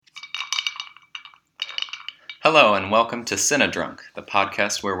Hello and welcome to Cinedrunk, the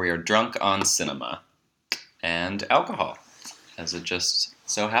podcast where we are drunk on cinema and alcohol, as it just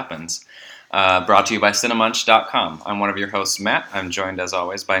so happens. Brought to you by Cinemunch.com. I'm one of your hosts, Matt. I'm joined, as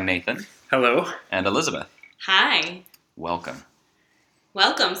always, by Nathan. Hello. And Elizabeth. Hi. Welcome.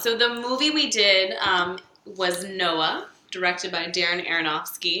 Welcome. So the movie we did was Noah, directed by Darren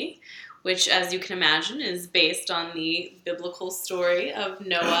Aronofsky, which, as you can imagine, is based on the biblical story of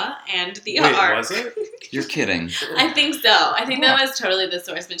Noah and the ark. Wait, was it? You're kidding. I think so. I think that was totally the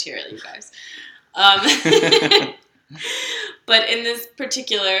source material, you guys. But in this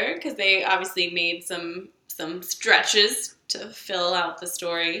particular, because they obviously made some stretches to fill out the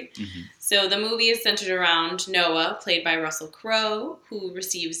story. Mm-hmm. So the movie is centered around Noah, played by Russell Crowe, who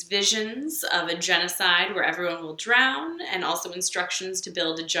receives visions of a genocide where everyone will drown, and also instructions to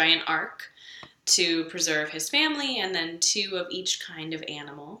build a giant ark to preserve his family, and then 2 of each kind of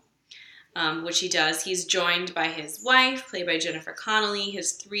animal, which he does. He's joined by his wife, played by Jennifer Connelly,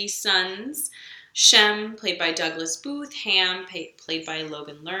 his 3 sons, Shem, played by Douglas Booth, Ham, played by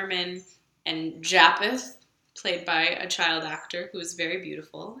Logan Lerman, and Japheth, played by a child actor who is very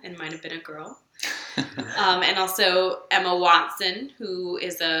beautiful and might have been a girl. And also Emma Watson, who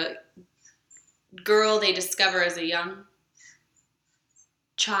is a girl they discover as a young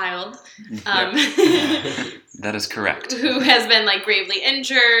child. That is correct. Who has been gravely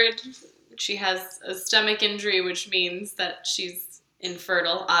injured. She has a stomach injury, which means that she's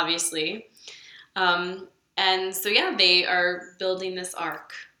infertile, obviously. And so, yeah, they are building this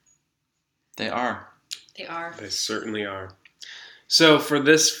ark. They are. They are. They certainly are. So for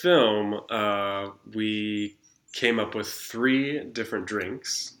this film, we came up with 3 different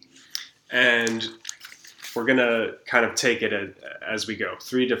drinks, and we're going to kind of take it as we go.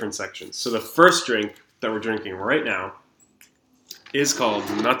 3 different sections. So the first drink that we're drinking right now is called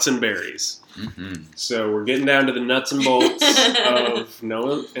Nuts and Berries. Mm-hmm. So we're getting down to the nuts and bolts of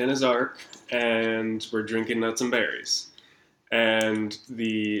Noah and his ark, and we're drinking nuts and berries. And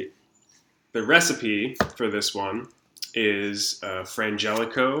the recipe for this one is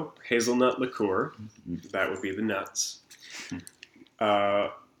Frangelico hazelnut liqueur. That would be the nuts.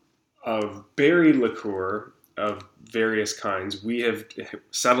 Of berry liqueur of various kinds. We have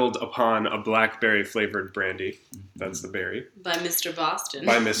settled upon a blackberry flavored brandy. That's the berry. By Mr. Boston.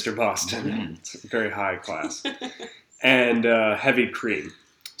 By Mr. Boston. Mm-hmm. It's very high class. And heavy cream.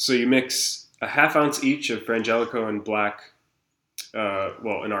 So you mix a ½ ounce each of Frangelico and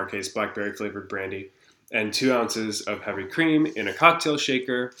in our case, blackberry flavored brandy, and 2 ounces of heavy cream in a cocktail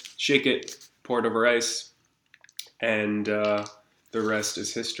shaker. Shake it, pour it over ice, and the rest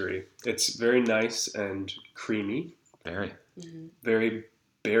is history. It's very nice and creamy. Very. Mm-hmm. Very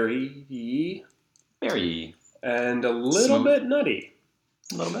berry-y. Very. And a little bit nutty.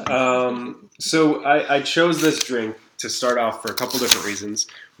 A little bit. So I chose this drink to start off for a couple different reasons.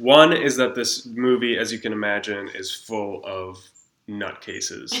 One is that this movie, as you can imagine, is full of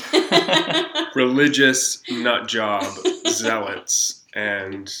nutcases. Religious nut job zealots,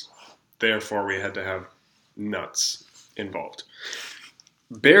 and therefore we had to have nuts involved.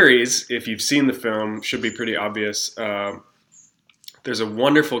 Berries, if you've seen the film, should be pretty obvious. There's a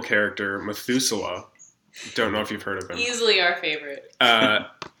wonderful character, Methuselah. Don't know if you've heard of him. Easily our favorite.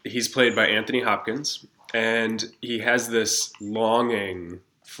 He's played by Anthony Hopkins, and he has this longing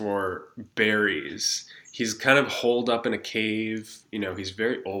for berries. He's kind of holed up in a cave. He's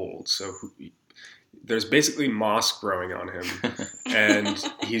very old, so there's basically moss growing on him, and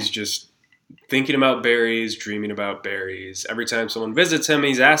he's just thinking about berries, dreaming about berries. Every time someone visits him,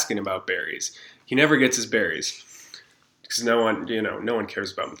 he's asking about berries. He never gets his berries because no one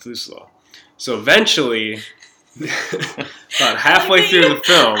cares about Methuselah. So eventually, about halfway through the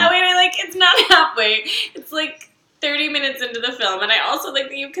film... Wait, it's not halfway. It's 30 minutes into the film, and I also like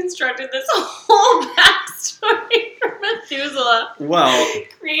that you constructed this whole backstory for Methuselah. Well...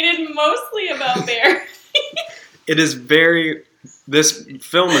 created mostly about berries. It is very... This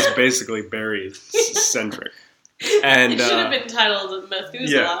film is basically berry-centric. And, it should have been titled Methuselah.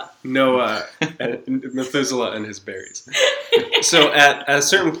 Yeah, Noah, Methuselah and his berries. So at a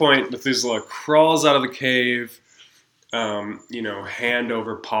certain point, Methuselah crawls out of the cave, hand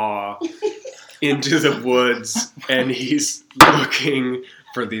over paw, into the woods, and he's looking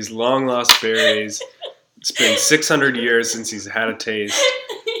for these long-lost berries. It's been 600 years since he's had a taste,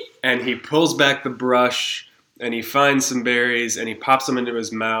 and he pulls back the brush, and he finds some berries, and he pops them into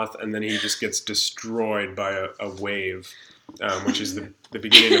his mouth, and then he just gets destroyed by a wave, which is the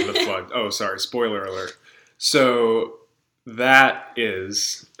beginning of the flood. Oh, sorry, spoiler alert. So that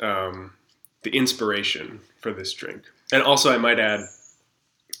is the inspiration for this drink. And also, I might add,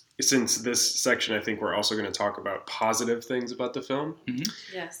 since this section, I think we're also going to talk about positive things about the film.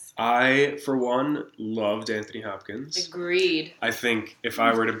 Yes. I, for one, loved Anthony Hopkins. Agreed. I think if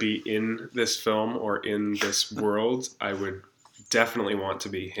I were to be in this film or in this world, I would definitely want to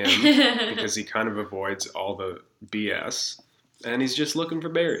be him because he kind of avoids all the BS and he's just looking for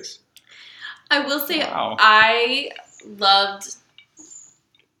berries. I will say Wow. I loved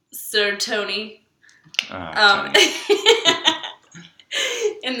Sir Tony Tony.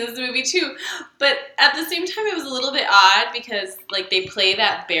 in this movie too, but at the same time it was a little bit odd because like they play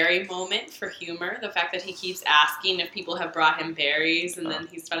that berry moment for humor, the fact that he keeps asking if people have brought him berries and then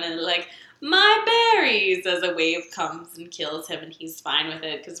he's finally like, my berries, as a wave comes and kills him and he's fine with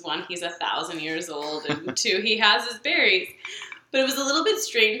it because one, he's 1,000 years old and two, he has his berries. But it was a little bit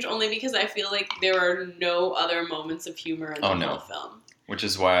strange only because I feel like there are no other moments of humor in the whole film. Which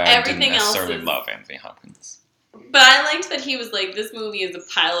is why I Everything didn't necessarily else is- love Anthony Hopkins. But I liked that he was like, this movie is a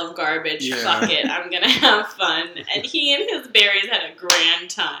pile of garbage. Yeah. Fuck it. I'm going to have fun. And he and his berries had a grand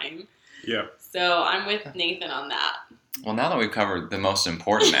time. Yeah. So I'm with Nathan on that. Well, now that we've covered the most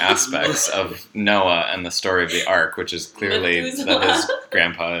important aspects of Noah and the story of the Ark, which is clearly Methuselah. that his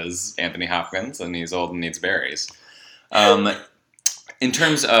grandpa is Anthony Hopkins and he's old and needs berries. In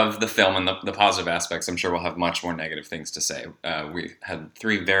terms of the film and the positive aspects, I'm sure we'll have much more negative things to say. We had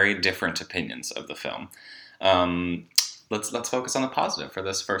 3 very different opinions of the film. Let's focus on the positive for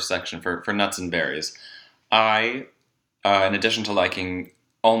this first section, for nuts and berries. I, in addition to liking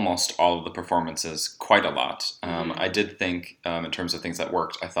almost all of the performances quite a lot, I did think, in terms of things that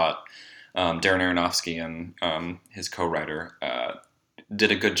worked, I thought Darren Aronofsky and his co-writer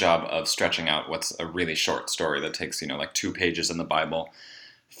did a good job of stretching out what's a really short story that takes, like 2 pages in the Bible,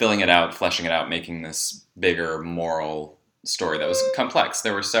 filling it out, fleshing it out, making this bigger moral story that was complex.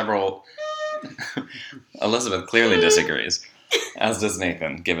 There were several... Elizabeth clearly disagrees, as does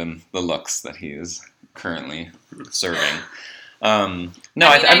Nathan, given the looks that he is currently serving. I mean,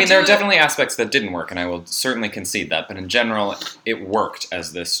 there are definitely aspects that didn't work, and I will certainly concede that, but in general, it worked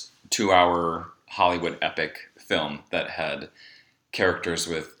as this 2-hour Hollywood epic film that had characters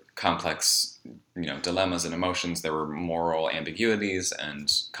with complex, dilemmas and emotions. There were moral ambiguities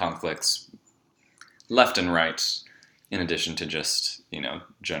and conflicts left and right, in addition to just,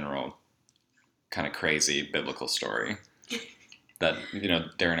 general kind of crazy biblical story that,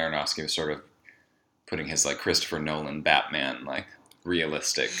 Darren Aronofsky was sort of putting his, Christopher Nolan Batman,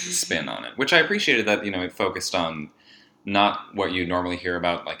 realistic spin on it, which I appreciated that, it focused on not what you normally hear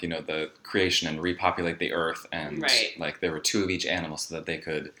about, the creation and repopulate the earth, and Right. There were 2 of each animal so that they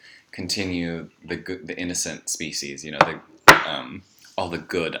could continue the innocent species, all the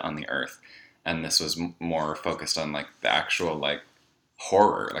good on the earth, and this was more focused on the actual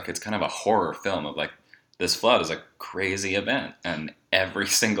horror. It's kind of a horror film of this flood is a crazy event, and every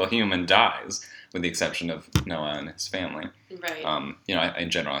single human dies, with the exception of Noah and his family. Right. In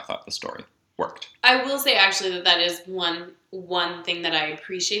general, I thought the story worked. I will say actually that is one thing that I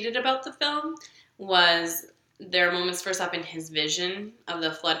appreciated about the film was there are moments first off in his vision of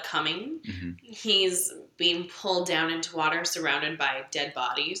the flood coming. Mm-hmm. He's being pulled down into water surrounded by dead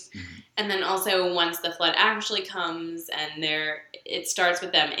bodies. Mm-hmm. And then also once the flood actually comes and it starts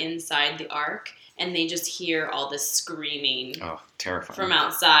with them inside the ark and they just hear all this screaming. Oh, terrifying. From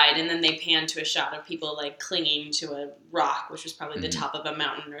outside, and then they pan to a shot of people clinging to a rock, which was probably the top of a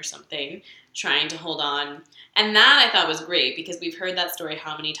mountain or something, trying to hold on. And that I thought was great because we've heard that story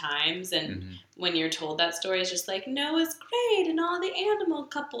how many times, and when you're told that story, it's just Noah's great and all the animal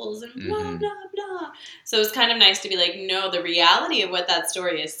couples and blah blah blah. So it's kind of nice to be no, the reality of what that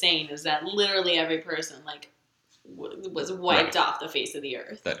story is saying is that literally every person was wiped off the face of the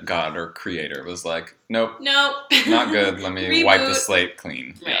earth. That God or Creator was nope, Nope, not good. Let me wipe the slate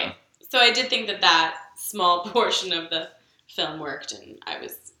clean. Right. Yeah. So I did think that small portion of the film worked, and I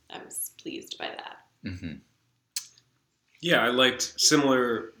was pleased by that. Mm-hmm. Yeah, I liked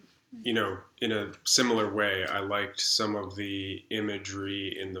similar, in a similar way, I liked some of the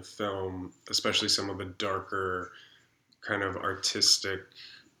imagery in the film, especially some of the darker kind of artistic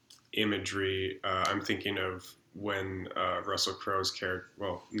imagery. I'm thinking of when Russell Crowe's character,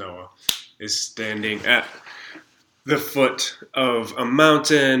 Noah, is standing at the foot of a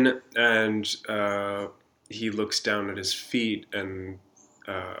mountain and he looks down at his feet and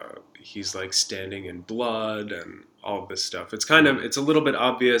he's standing in blood and all this stuff. It's a little bit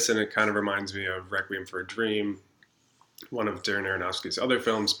obvious, and it kind of reminds me of Requiem for a Dream, one of Darren Aronofsky's other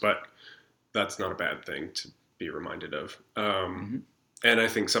films, but that's not a bad thing to be reminded of. And I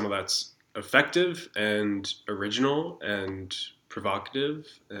think some of that's effective and original and provocative,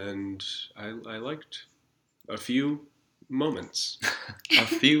 and I liked a few moments. A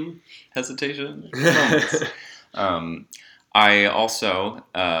few hesitation moments. I also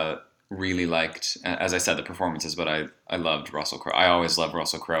really liked, as I said, the performances, but I loved Russell Crowe. I always love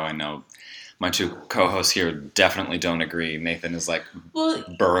Russell Crowe. I know my two co-hosts here definitely don't agree. Nathan is like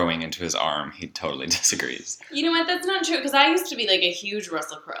burrowing into his arm. He totally disagrees. You know what? That's not true, because I used to be like a huge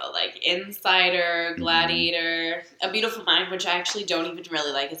Russell Crowe, like Insider, Gladiator, A Beautiful Mind, which I actually don't even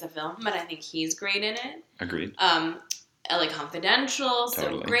really like as a film, but I think he's great in it. Agreed. LA Confidential,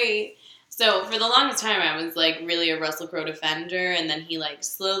 Totally. so great. So for the longest time, I was like really a Russell Crowe defender, and then he like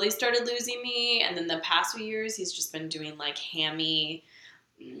slowly started losing me, and then the past few years, he's just been doing like hammy,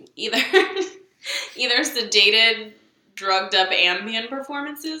 either sedated, drugged up Ambien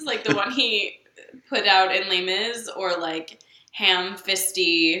performances, like the one he put out in Les Mis, or like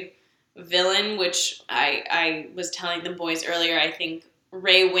ham-fisty villain, which I was telling the boys earlier, I think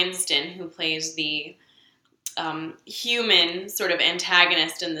Ray Winston, who plays the human sort of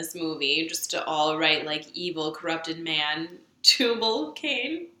antagonist in this movie, just to all right, like evil, corrupted man, Tubal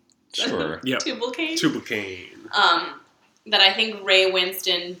Cain. Sure. Yep. Tubal Cain. Tubal Cain. That I think Ray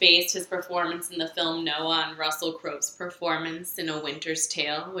Winston based his performance in the film Noah on Russell Crowe's performance in A Winter's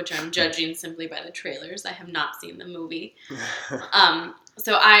Tale, which I'm judging simply by the trailers. I have not seen the movie.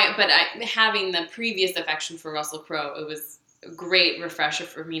 Having the previous affection for Russell Crowe, it was a great refresher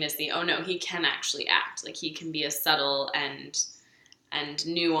for me to see, oh no, he can actually act. Like, he can be a subtle and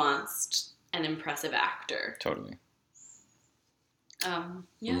nuanced and impressive actor. Totally.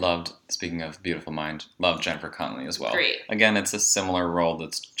 Yeah. Loved, speaking of Beautiful Mind, loved Jennifer Connelly as well. Great. Again, it's a similar role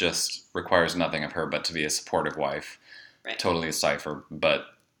that's just requires nothing of her but to be a supportive wife. Right. Totally a cipher, but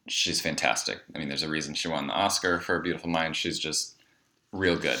she's fantastic. I mean, there's a reason she won the Oscar for Beautiful Mind. She's just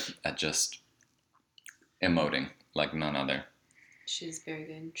real good at just emoting like none other. She's very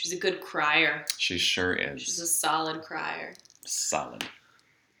good. She's a good crier. She sure is. She's a solid crier. Solid.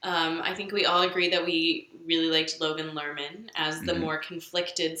 I think we all agree that we really liked Logan Lerman as the more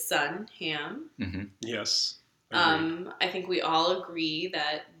conflicted son, Ham. Mm-hmm. Yes. I think we all agree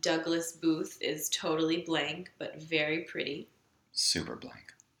that Douglas Booth is totally blank, but very pretty. Super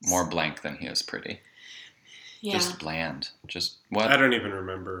blank. More blank than he is pretty. Yeah. Just bland. Just what? I don't even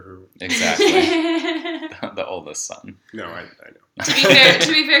remember who. Exactly. The oldest son. No, I know.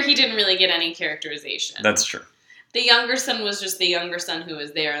 To be fair, he didn't really get any characterization. That's true. The younger son was just the younger son who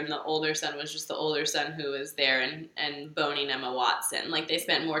was there, and the older son was just the older son who was there and boning Emma Watson. Like, they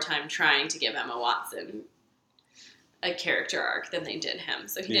spent more time trying to give Emma Watson a character arc than they did him.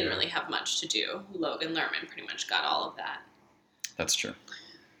 So he didn't really have much to do. Logan Lerman pretty much got all of that. That's true.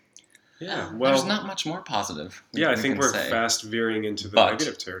 Yeah, well, there's not much more positive. I think we're say. fast veering into the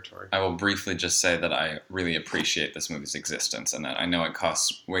negative territory. I will briefly just say that I really appreciate this movie's existence, and that I know it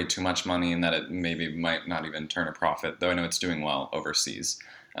costs way too much money, and that it maybe might not even turn a profit, though I know it's doing well overseas.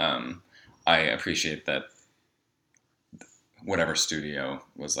 I appreciate that whatever studio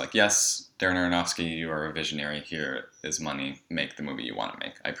was like, yes, Darren Aronofsky, you are a visionary, here is money, make the movie you want to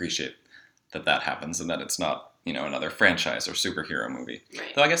make. I appreciate that happens, and that it's not, another franchise or superhero movie.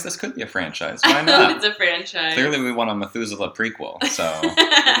 Right. Though I guess this could be a franchise. Why not? It's a franchise. Clearly we want a Methuselah prequel, so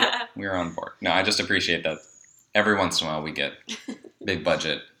we're on board. No, I just appreciate that every once in a while we get big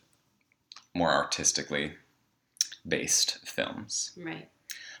budget, more artistically based films. Right.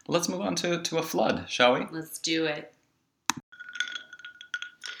 But let's move on to A Flood, shall we? Let's do it.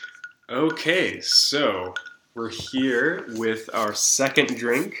 Okay, so we're here with our second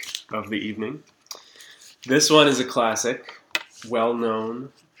drink of the evening. This one is a classic, well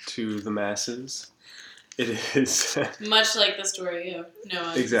known to the masses. It is Much like the story of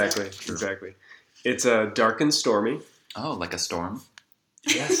Noah. exactly. It's a Dark and Stormy. Oh, like a storm?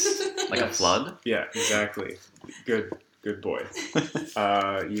 Yes. Like a flood? Yeah, exactly. Good boy.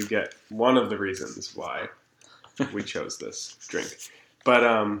 You get one of the reasons why we chose this drink.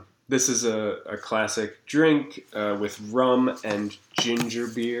 But this is a classic drink with rum and ginger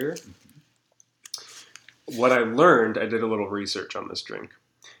beer. What I learned, I did a little research on this drink,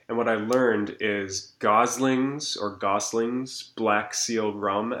 and what I learned is Gosling's Black Seal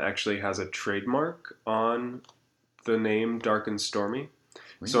Rum actually has a trademark on the name Dark and Stormy.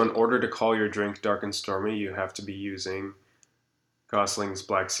 Really? So in order to call your drink Dark and Stormy, you have to be using Gosling's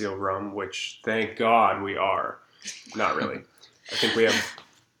Black Seal Rum, which, thank God, we are. Not really. I think we have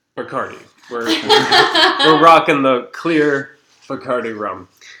Bacardi. We're rocking the clear Bacardi rum.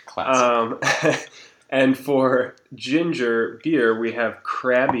 Classic. And for ginger beer, we have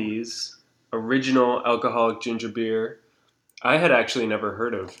Krabby's original alcoholic ginger beer. I had actually never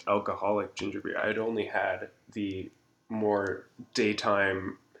heard of alcoholic ginger beer. I had only had the more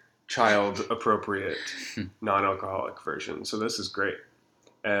daytime child appropriate non-alcoholic version. So this is great.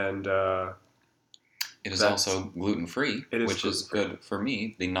 And It is That's- also gluten-free, It is which is gluten-free. good for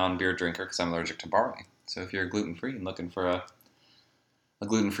me, the non-beer drinker, because I'm allergic to barley. So if you're gluten-free and looking for a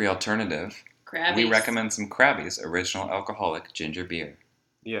gluten-free alternative, Krabbies. we recommend some Krabby's Original Alcoholic Ginger Beer.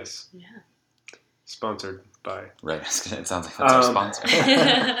 yes, Yeah. sponsored by. Right. It sounds like that's our sponsor.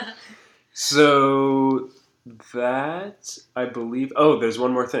 So that, I believe... Oh, there's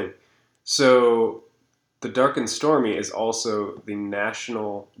one more thing. So the Dark and Stormy is also the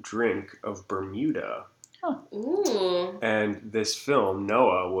national drink of Bermuda. Ooh. And this film,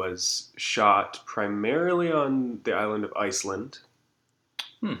 Noah, was shot primarily on the island of Iceland,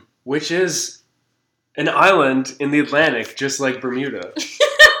 which is an island in the Atlantic, just like Bermuda.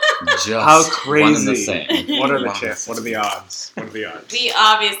 Just How crazy! one and the same. What are the Wow. chances? What are the odds? What are the odds? We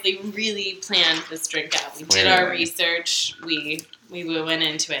obviously really planned this drink out. We did our Clearly. research. We went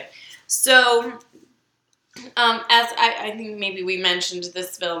into it. So, as I think maybe we mentioned,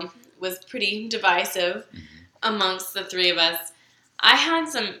 this film was pretty divisive amongst the three of us. I had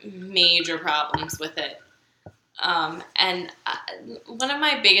some major problems with it. And one of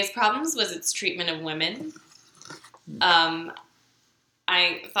my biggest problems was its treatment of women.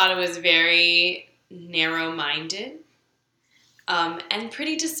 I thought it was very narrow-minded and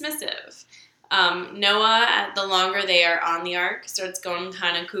pretty dismissive. Noah, the longer they are on the ark, starts going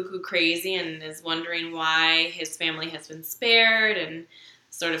kind of cuckoo crazy and is wondering why his family has been spared, and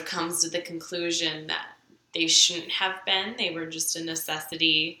sort of comes to the conclusion that they shouldn't have been. They were just a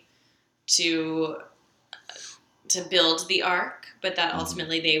necessity to build the ark, but that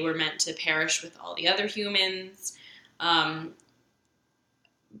ultimately they were meant to perish with all the other humans.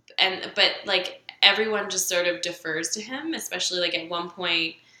 But like everyone just sort of defers to him, especially like at one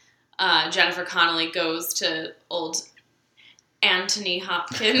point, Jennifer Connelly goes to old Anthony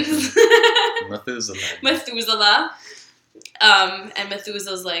Hopkins, Methuselah. And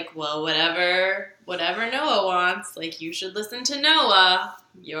Methuselah's like, well, whatever Noah wants, like, you should listen to Noah.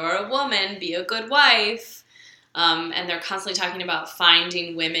 You're a woman, be a good wife. And they're constantly talking about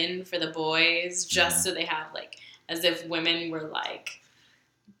finding women for the boys, just so they have, like, as if women were like,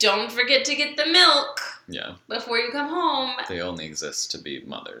 don't forget to get the milk before you come home. They only exist to be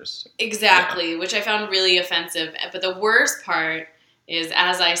mothers. Exactly, which I found really offensive. But the worst part is,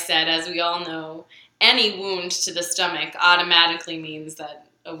 as I said, as we all know, any wound to the stomach automatically means that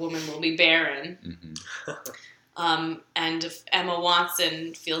a woman will be barren. And if Emma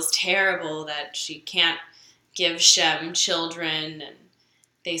Watson feels terrible that she can't give Shem children, and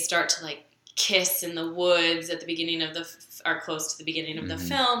they start to like kiss in the woods at the beginning of are close to the beginning of the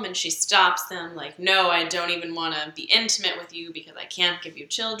film, and she stops them like, no, I don't even want to be intimate with you because I can't give you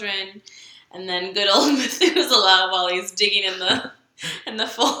children. And then good old Methuselah, while he's digging in the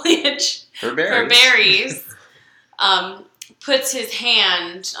foliage For berries. Puts his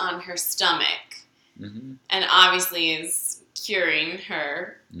hand on her stomach, and obviously is curing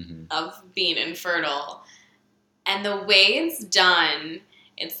her of being infertile. And the way it's done,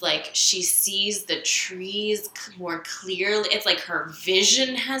 it's like she sees the trees more clearly. It's like her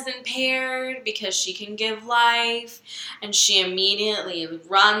vision has impaired because she can give life. And she immediately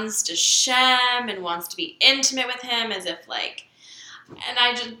runs to Shem and wants to be intimate with him as if like...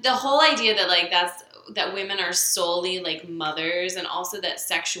 And the whole idea that like that women are solely like mothers, and also that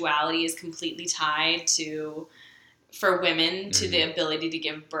sexuality is completely tied to... for women to the ability to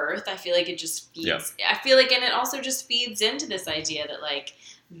give birth, I feel like it just feeds... I feel like, and it also just feeds into this idea that, like,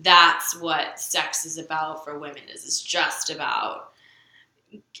 that's what sex is about for women, is it's just about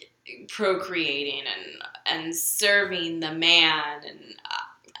procreating and serving the man, and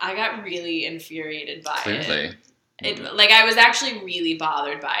I got really infuriated by it. Like, I was actually really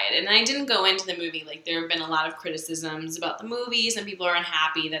bothered by it, and I didn't go into the movie, like, there have been a lot of criticisms about the movie. Some people are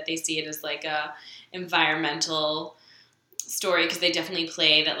unhappy that they see it as, like, a environmental story, because they definitely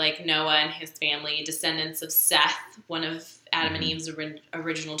play that like Noah and his family, descendants of Seth, one of Adam and Eve's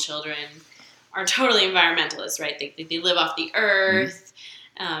original children, are totally environmentalists, right? They live off the earth.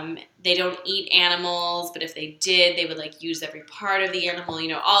 They don't eat animals, but if they did, they would like use every part of the animal, you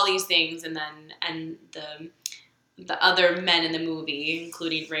know, all these things. And the other men in the movie,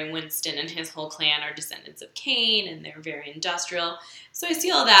 including Ray Winston and his whole clan, are descendants of Cain, and they're very industrial. So I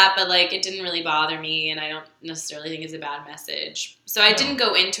see all that, but like it didn't really bother me, and I don't necessarily think it's a bad message. So I didn't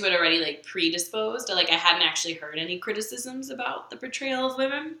go into it already like predisposed. Like I hadn't actually heard any criticisms about the portrayal of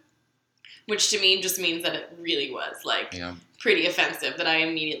women, which to me just means that it really was like pretty offensive that I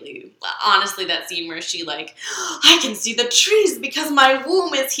immediately, honestly, that scene where she like, I can see the trees because my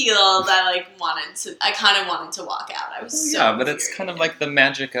womb is healed. I kind of wanted to walk out. I was so yeah, but it's kind of like the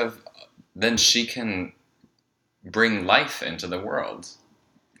magic of then she can bring life into the world.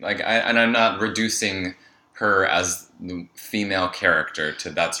 Like, I'm not reducing her as the female character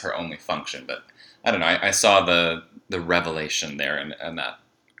to that's her only function, but I don't know. I saw the revelation there, and that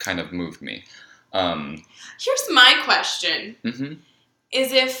kind of moved me. Here's my question: Mm-hmm.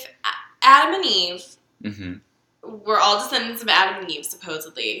 is if Adam and Eve Mm-hmm. were all descendants of Adam and Eve,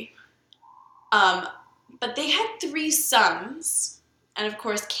 supposedly, but they had 3 sons, and of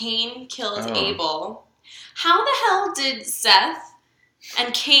course Cain killed Abel. How the hell did Seth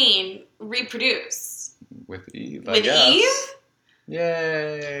and Cain reproduce? With Eve, With Eve?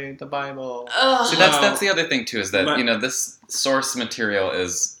 Yay, the Bible. Ugh. See, that's the other thing, too, is that, this source material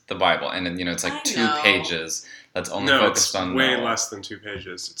is the Bible. And, it's like 2 pages that's only focused on way Noah. less than 2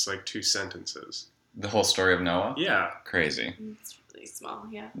 pages. It's like 2 sentences. The whole story of Noah? Yeah. Crazy. It's really small,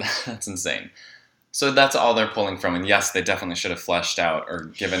 yeah. That's insane. So that's all they're pulling from. And yes, they definitely should have fleshed out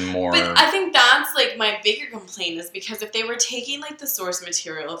or given more. But I think that's, like, my bigger complaint is because if they were taking, like, the source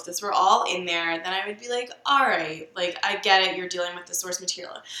material, if this were all in there, then I would be like, all right, like, I get it, you're dealing with the source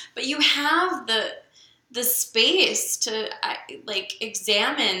material. But you have the space to, like,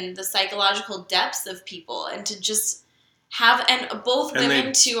 examine the psychological depths of people and to just have, and both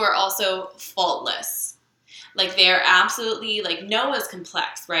women, too, are also faultless. Like, they're absolutely, like, Noah's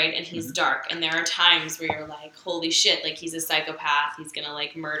complex, right? And he's dark. And there are times where you're like, holy shit, like, he's a psychopath. He's gonna,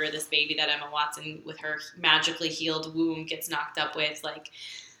 like, murder this baby that Emma Watson, with her magically healed womb, gets knocked up with. Like,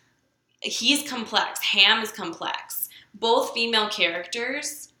 he's complex. Ham is complex. Both female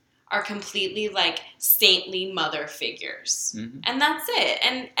characters are completely, like, saintly mother figures. Mm-hmm. And that's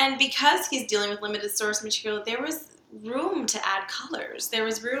it. And because he's dealing with limited source material, there was room to add colors. There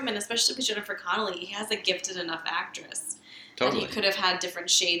was room, and especially with Jennifer Connelly, he has a gifted enough actress. Totally. That he could have had different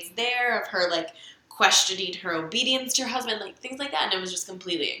shades there of her, like, questioning her obedience to her husband, like, things like that, and it was just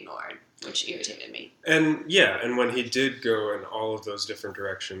completely ignored, which irritated me. And, yeah, and when he did go in all of those different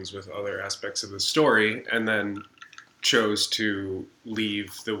directions with other aspects of the story, and then chose to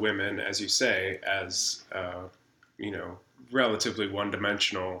leave the women, as you say, as, relatively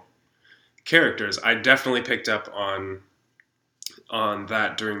one-dimensional characters, I definitely picked up on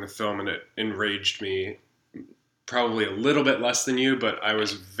that during the film, and it enraged me probably a little bit less than you, but I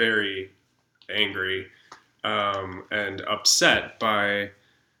was very angry and upset by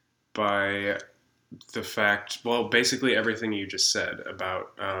the fact, well, basically everything you just said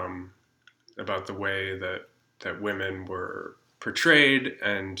about the way that women were portrayed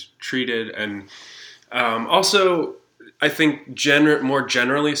and treated, and also I think more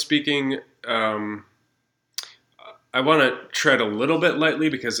generally speaking, I want to tread a little bit lightly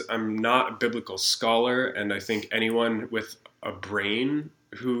because I'm not a biblical scholar, and I think anyone with a brain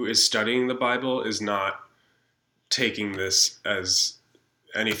who is studying the Bible is not taking this as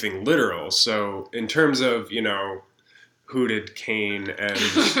anything literal. So in terms of, who did Cain and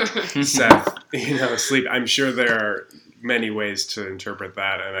Seth, sleep, I'm sure there are many ways to interpret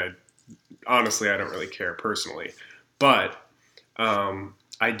that, and I don't really care personally. But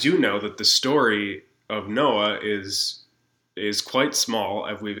I do know that the story of Noah is quite small,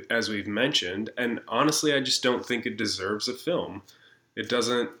 as we've mentioned, and honestly, I just don't think it deserves a film. It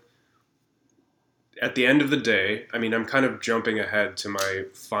doesn't. At the end of the day, I mean, I'm kind of jumping ahead to my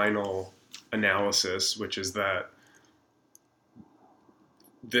final analysis, which is that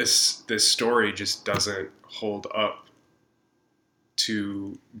this story just doesn't hold up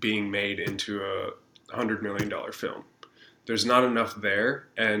to being made into a $100 million film. There's not enough there,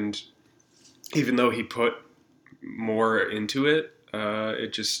 and even though he put more into it,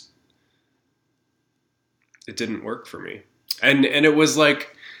 it didn't work for me. And it was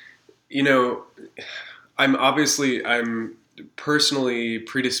like, I'm personally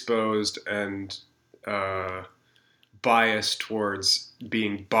predisposed and biased towards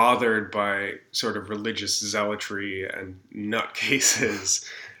being bothered by sort of religious zealotry and nutcases.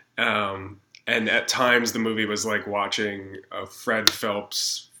 And at times the movie was like watching a Fred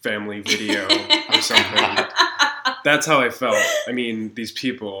Phelps family video or something. That's how I felt. I mean, these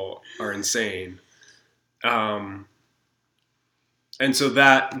people are insane. And so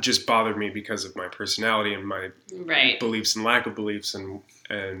that just bothered me because of my personality and my beliefs and lack of beliefs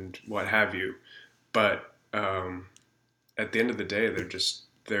and what have you. But at the end of the day,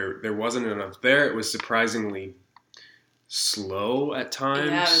 there wasn't enough there. It was surprisingly slow at times.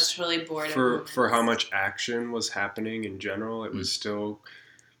 Yeah, I was totally bored for how much action was happening in general. It was still,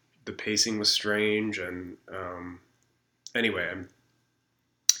 the pacing was strange, and Anyway,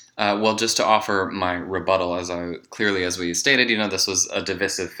 Well, just to offer my rebuttal, as we stated, this was a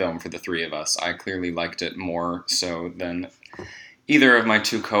divisive film for the three of us. I clearly liked it more so than either of my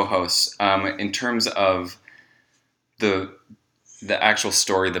two co-hosts. In terms of the actual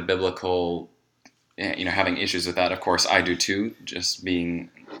story, the biblical, having issues with that, of course, I do too. Just being,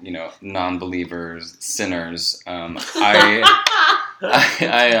 non-believers, sinners.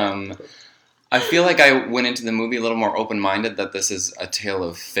 I feel like I went into the movie a little more open-minded that this is a tale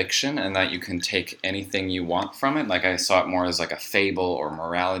of fiction and that you can take anything you want from it. Like I saw it more as like a fable or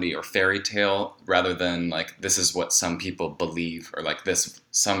morality or fairy tale rather than like this is what some people believe or like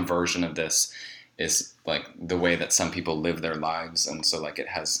some version of this is like the way that some people live their lives, and so like it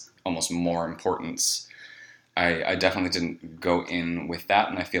has almost more importance. I definitely didn't go in with that,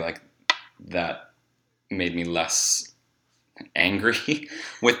 and I feel like that made me less angry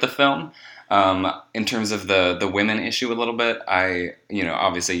with the film. In terms of the women issue a little bit,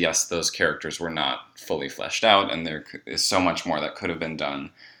 obviously, yes, those characters were not fully fleshed out, and there is so much more that could have been done.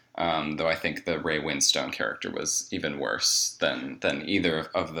 Though I think the Ray Winstone character was even worse than either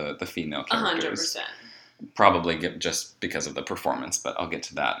of the female characters. 100%. Probably just because of the performance, but I'll get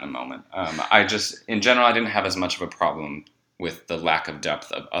to that in a moment. In general, I didn't have as much of a problem with the lack of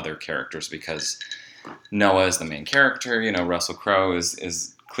depth of other characters because Noah is the main character. Russell Crowe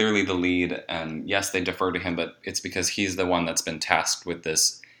is clearly the lead, and yes, they defer to him, but it's because he's the one that's been tasked with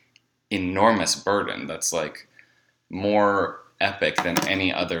this enormous burden that's like more epic than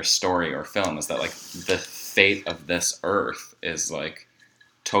any other story or film. Is that like the fate of this earth is like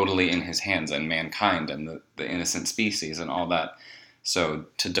totally in his hands and mankind and the innocent species and all that. So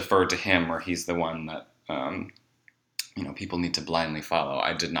to defer to him where he's the one that people need to blindly follow,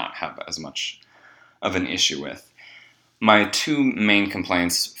 I did not have as much of an issue with. My two main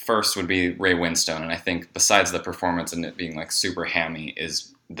complaints, first would be Ray Winstone, and I think besides the performance and it being like super hammy,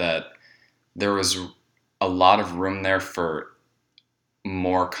 is that there was a lot of room there for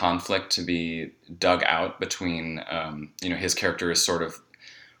more conflict to be dug out between, his character is sort of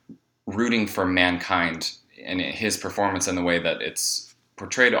rooting for mankind, and his performance and the way that it's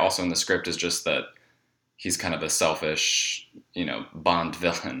portrayed also in the script is just that he's kind of a selfish, Bond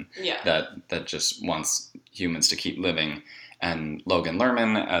villain that just wants humans to keep living. And Logan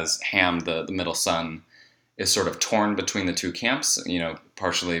Lerman as Ham, the middle son, is sort of torn between the two camps,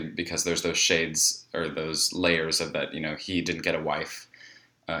 partially because there's those shades or those layers of that, he didn't get a wife.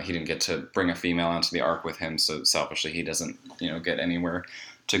 He didn't get to bring a female onto the ark with him, so selfishly he doesn't, get anywhere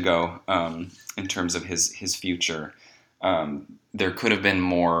to go in terms of his future. There could have been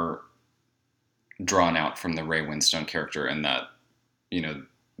more drawn out from the Ray Winstone character, and that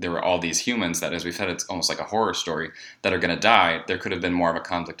there were all these humans that, as we said, it's almost like a horror story, that are going to die. There could have been more of a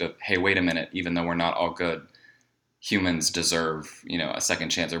conflict of, hey, wait a minute, even though we're not all good, humans deserve a second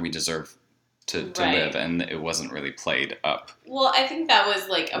chance, or we deserve to live, and it wasn't really played up. Well, I think that was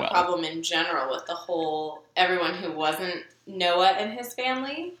like a problem in general with the whole everyone who wasn't Noah and his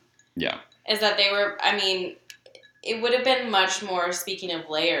family. Yeah. Is that they were, it would have been much more, speaking of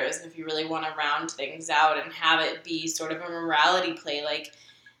layers, and if you really want to round things out and have it be sort of a morality play, like,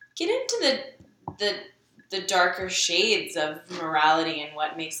 get into the darker shades of morality and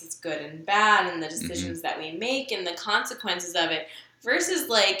what makes us good and bad and the decisions that we make and the consequences of it versus,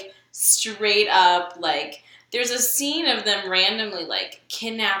 like, straight up, like, there's a scene of them randomly, like,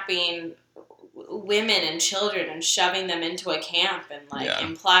 kidnapping women and children and shoving them into a camp and, like,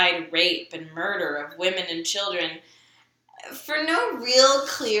 implied rape and murder of women and children for no real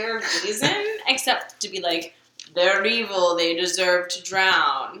clear reason except to be like, they're evil, they deserve to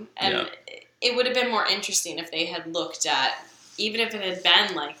drown. And it would have been more interesting if they had looked at, even if it had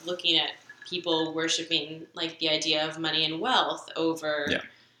been, like, looking at people worshipping, like, the idea of money and wealth over,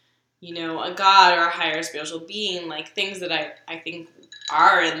 a god or a higher spiritual being, like, things that I think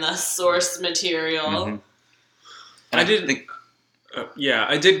are in the source material. Mm-hmm. And I did think...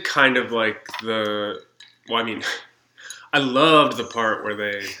 I did kind of like I loved the part where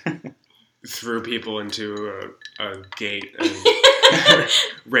they threw people into a gate and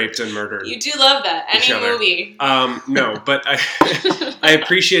raped and murdered. You do love that. Any movie. No, but I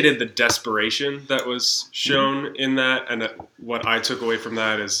appreciated the desperation that was shown in that, and what I took away from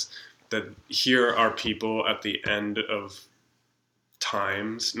that is that here are people at the end of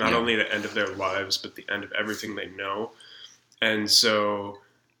times, not only the end of their lives, but the end of everything they know. And so,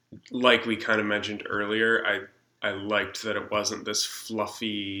 like we kind of mentioned earlier, I liked that it wasn't this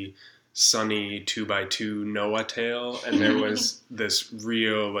fluffy, sunny 2x2 Noah tale, and there was this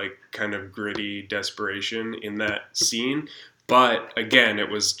real, like, kind of gritty desperation in that scene. But again, it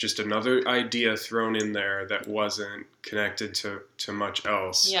was just another idea thrown in there that wasn't connected to much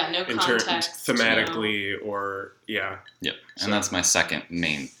else. Yeah, no in context. thematically or Yep. So- And that's my second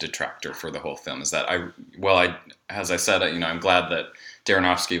main detractor for the whole film is that as I said, I'm glad that Darren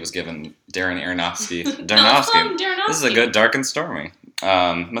Aronofsky. This is a good dark and stormy.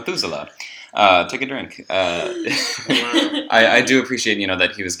 Methuselah. Take a drink. I do appreciate,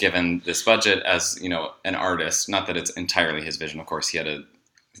 that he was given this budget as, an artist. Not that it's entirely his vision, of course. He had a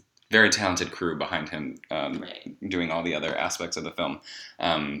very talented crew behind him Right. doing all the other aspects of the film.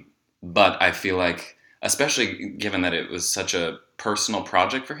 But I feel like, especially given that it was such a personal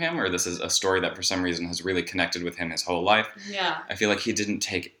project for him, or this is a story that for some reason has really connected with him his whole life, Yeah. I feel like he didn't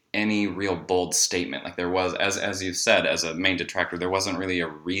take any real bold statement. Like there was, as you said, as a main detractor, there wasn't really a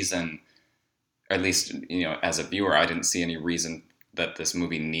reason, or at least, as a viewer, I didn't see any reason that this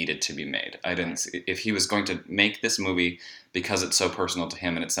movie needed to be made. I didn't see, if he was going to make this movie because it's so personal to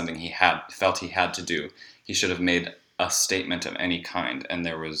him and it's something he felt he had to do, he should have made a statement of any kind. And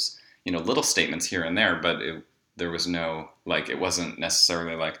there was, little statements here and there, but there was no, it wasn't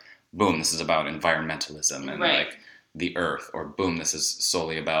necessarily like, boom, this is about environmentalism and Right. the earth, or boom, this is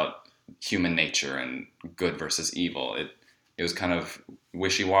solely about human nature and good versus evil. It was kind of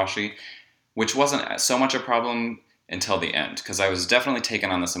wishy-washy, which wasn't so much a problem until the end, because I was definitely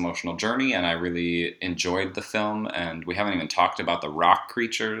taken on this emotional journey and I really enjoyed the film. And we haven't even talked about the rock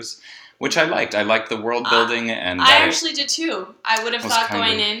creatures, which I liked. I liked the world building, and I actually did too. I would have thought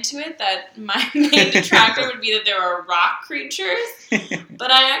going into it that my main detractor would be that there were rock creatures.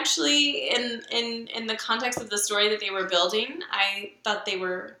 But I actually, in the context of the story that they were building, I thought they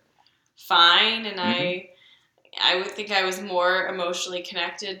were fine, and I would think I was more emotionally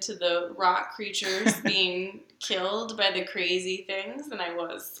connected to the rock creatures being killed by the crazy things than I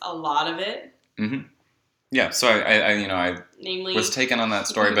was a lot of it. Mm-hmm. Yeah, so I Namely, was taken on that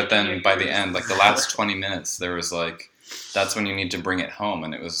story, but then by the end, the last 20 minutes, there was that's when you need to bring it home,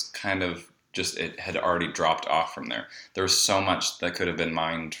 and it was kind of just, it had already dropped off from there. There was so much that could have been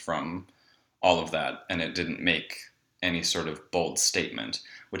mined from all of that, and it didn't make any sort of bold statement,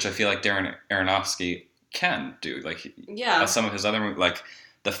 which I feel like Darren Aronofsky can do. yeah. Some of his other movies,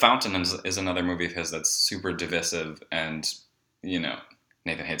 The Fountain is another movie of his that's super divisive and,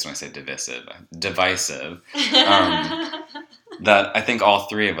 Nathan hates when I say divisive. That I think all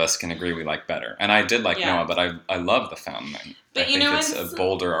three of us can agree we like better. And I did like Noah, but I love The Fountain. But I think it's a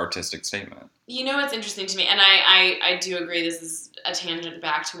bolder artistic statement. You know what's interesting to me, and I do agree, this is a tangent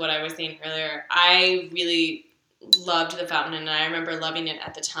back to what I was saying earlier. I really loved The Fountain, and I remember loving it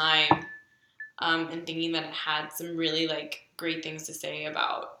at the time, and thinking that it had some really great things to say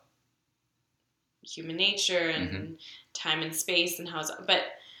about human nature and time and space and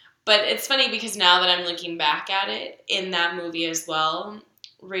but it's funny because now that I'm looking back at it, in that movie as well,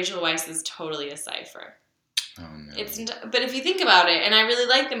 Rachel Weisz is totally a cipher. Oh no. But if you think about it, and I really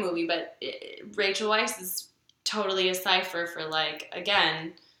like the movie, but Rachel Weisz is totally a cipher for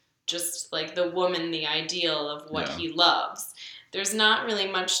again, just the woman, the ideal of what he loves. There's not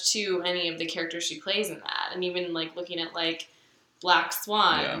really much to any of the characters she plays in that, and even looking at Black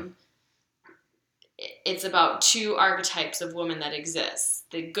Swan, it's about two archetypes of women that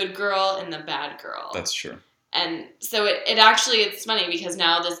exist: the good girl and the bad girl. That's true. And so it's funny because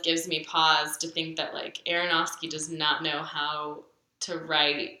now this gives me pause to think that Aronofsky does not know how to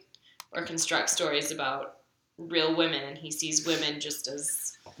write or construct stories about real women, and he sees women just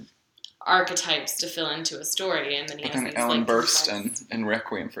as archetypes to fill into a story. And then he has these, Ellen Burstyn in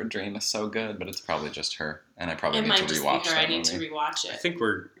Requiem for a Dream is so good, but it's probably just her, and I probably need to rewatch that. I need to rewatch it. I think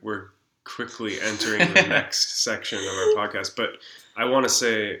we're quickly entering the next section of our podcast, but I want to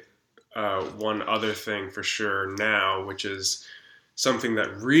say one other thing for sure now, which is something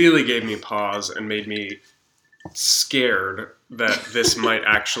that really gave me pause and made me scared that this might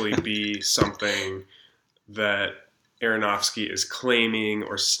actually be something that Aronofsky is claiming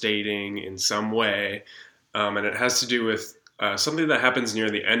or stating in some way, and it has to do with something that happens near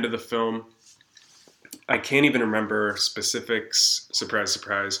the end of the film. I can't even remember specifics, surprise,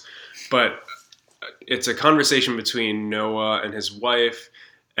 surprise, but it's a conversation between Noah and his wife,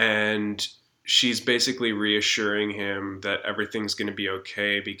 and she's basically reassuring him that everything's going to be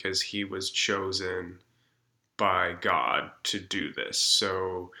okay because he was chosen by God to do this.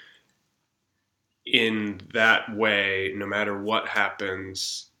 So in that way, no matter what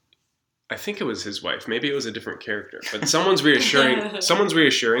happens, I think it was his wife. Maybe it was a different character, but someone's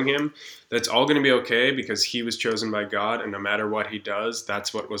reassuring him that it's all going to be okay because he was chosen by God, and no matter what he does,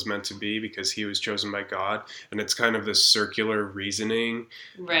 that's what was meant to be because he was chosen by God. And it's kind of this circular reasoning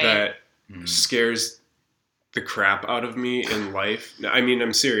that scares the crap out of me in life. I mean,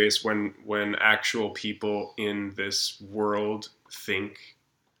 I'm serious. When actual people in this world think,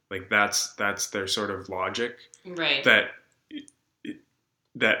 like, that's their sort of logic, Right.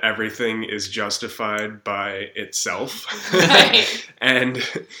 that everything is justified by itself. Right. And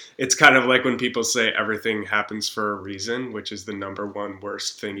it's kind of like when people say everything happens for a reason, which is the number one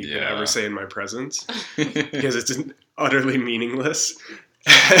worst thing you could ever say in my presence, because it's utterly meaningless.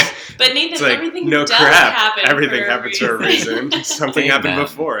 But Nathan, it's like, everything no does crap. happen. Everything for happens for a reason. Something happened Amen.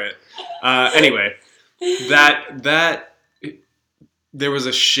 before it. Anyway, that there was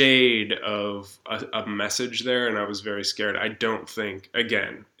a shade of a message there, and I was very scared. I don't think,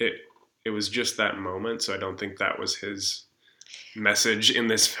 again, it was just that moment, so I don't think that was his message in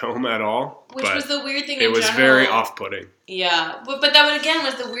this film at all. Which but was the weird thing in it general. was very off-putting. Yeah, but that again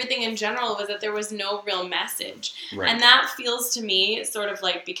was the weird thing in general, was that there was no real message. Right. And that feels to me sort of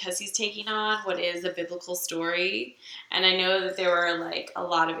like, because he's taking on what is a biblical story, and I know that there were like a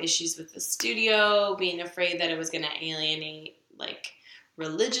lot of issues with the studio being afraid that it was going to alienate like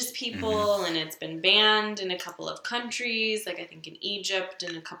religious people, and it's been banned in a couple of countries, like I think in Egypt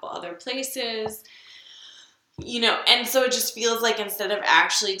and a couple other places. And so it just feels like instead of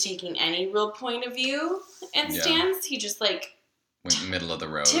actually taking any real point of view and stance, he just like went middle of the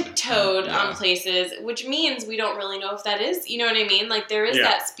road, tiptoed on places, which means we don't really know if that is, you know what I mean? Like there is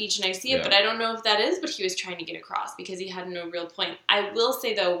that speech and I see it, but I don't know if that is what he was trying to get across, because he had no real point. I will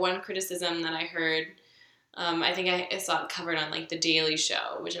say though, one criticism that I heard, I think I saw it covered on like the Daily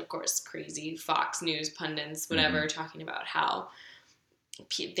Show, which of course crazy Fox News pundits, whatever, talking about how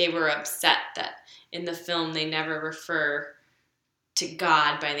they were upset that in the film they never refer to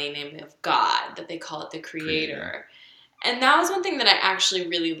God by the name of God, that they call it the Creator. And that was one thing that I actually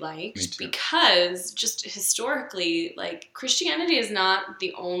really liked, because just historically, like, Christianity is not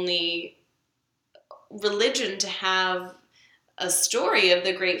the only religion to have a story of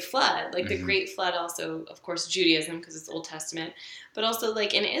the Great Flood. Like, the Great Flood also, of course, Judaism, because it's Old Testament, but also,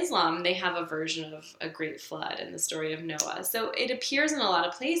 like, in Islam, they have a version of a Great Flood and the story of Noah. So it appears in a lot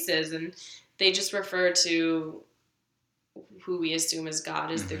of places, and they just refer to who we assume as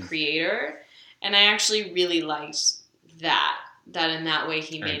God as the Creator. And I actually really liked that in that way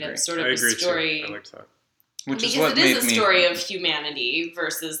he made it sort of a story. I liked that. Because it is a story of humanity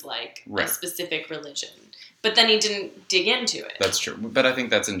versus, like, a specific religion. But then he didn't dig into it. That's true. But I think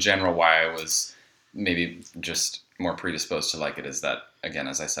that's in general why I was maybe just more predisposed to like it, is that, again,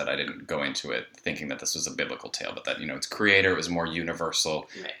 as I said, I didn't go into it thinking that this was a biblical tale, but that, it's Creator, it was more universal,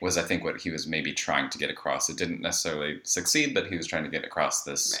 was I think what he was maybe trying to get across. It didn't necessarily succeed, but he was trying to get across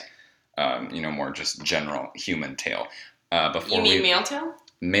this, more just general human tale. You mean male tale?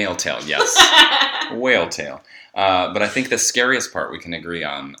 Male tale, yes. Whale tale. But I think the scariest part we can agree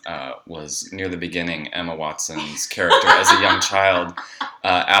on was near the beginning. Emma Watson's character as a young child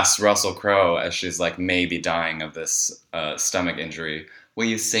asks Russell Crowe, as she's like maybe dying of this stomach injury, will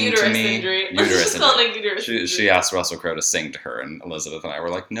you sing uterus to me? Injury. Uterus injury. She asked Russell Crowe to sing to her, and Elizabeth and I were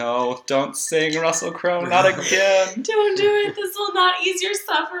like, no, don't sing, Russell Crowe, not again. Don't do it. This will not ease your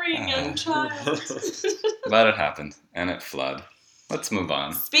suffering, young child. But it happened, and it flood. Let's move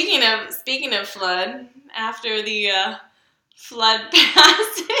on. Speaking of flood, after the flood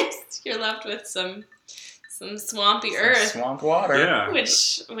passes, you're left with some swampy earth, Swamp water. Yeah.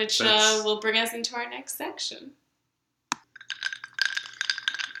 which will bring us into our next section.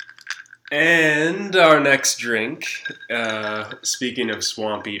 And our next drink, speaking of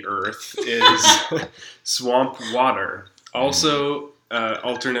swampy earth, is swamp water. Also,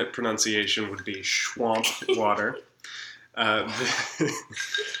 alternate pronunciation would be swamp water. I'm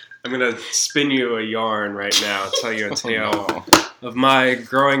going to spin you a yarn right now, tell you a tale of my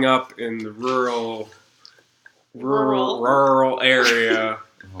growing up in the rural area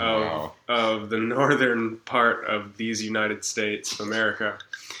of the northern part of these United States of America.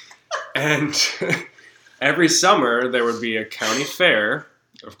 And every summer there would be a county fair,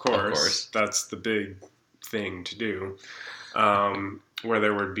 of course. That's the big thing to do, where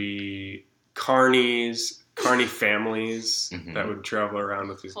there would be carny families that would travel around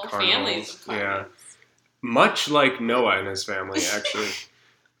with these carnivals. Yeah, much like Noah and his family, actually.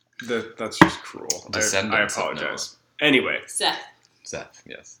 That's just cruel. I apologize. Anyway, Seth,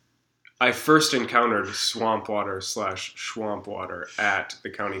 yes. I first encountered swamp water at the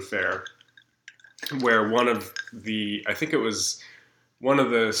county fair, where one of the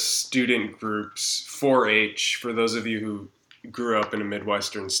student groups, 4-H, for those of you who grew up in a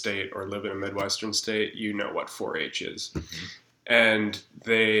Midwestern state or live in a Midwestern state, you know what 4-H is. And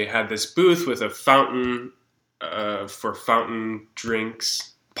they had this booth with a fountain for fountain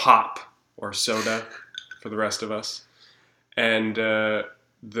drinks, pop or soda for the rest of us. And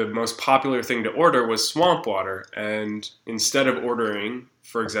the most popular thing to order was swamp water. And instead of ordering,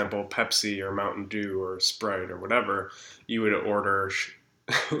 for example, Pepsi or Mountain Dew or Sprite or whatever, you would order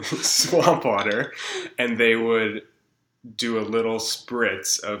swamp water, and they would do a little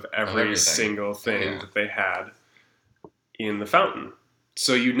spritz of every single thing that they had in the fountain.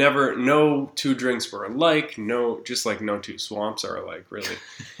 So you never, no two drinks were alike, just like no two swamps are alike, really.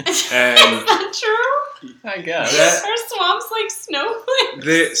 And Is that true? I guess. Are swamps like snowflakes?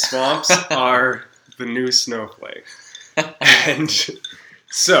 The swamps are the new snowflake. And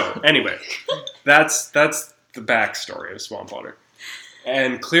so, anyway, that's the backstory of swamp water.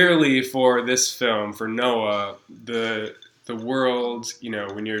 And clearly for this film, for Noah, the world,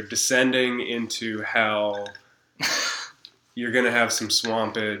 when you're descending into hell, you're going to have some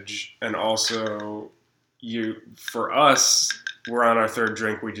swampage. And also, for us, we're on our third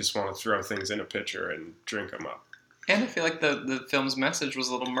drink. We just want to throw things in a pitcher and drink them up. And I feel like the film's message was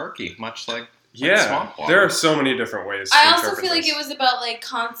a little murky, much like Yeah, swamp water. there are so many different ways to I also interpret feel like this. it was about like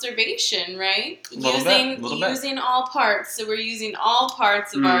conservation, right? Little bit. Using all parts. So we're using all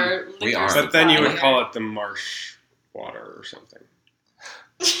parts of our liquor We are. But then you would supply call it the marsh water or something.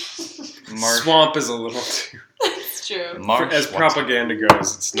 here. Swamp is a little too... That's true. Marsh as water. propaganda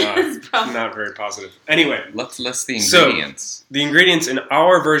goes, it's It's not very positive. Anyway, Let's list the So- ingredients. the ingredients in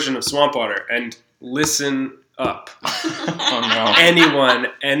our version of swamp water, and listen up. Oh no. Anyone,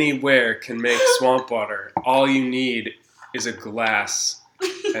 anywhere can make swamp water. All you need is a glass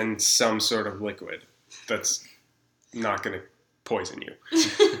and some sort of liquid that's not going to poison you.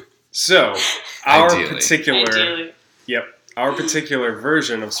 So, Ideally. our particular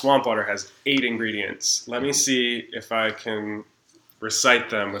version of swamp water has 8 ingredients. Let me see if I can recite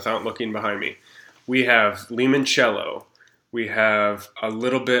them without looking behind me. We have limoncello. We have a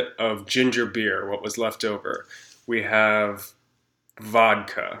little bit of ginger beer, what was left over. We have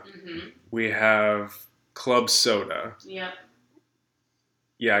vodka. Mm-hmm. We have club soda. Yep.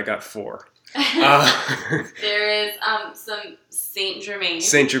 Yeah, I got 4. There is some Saint Germain.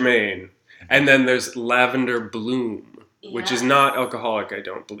 Saint Germain. And then there's lavender bloom, which is not alcoholic, I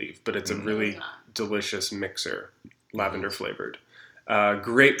don't believe, but it's a really delicious mixer, lavender flavored.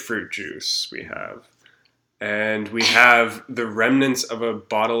 Grapefruit juice we have. And we have the remnants of a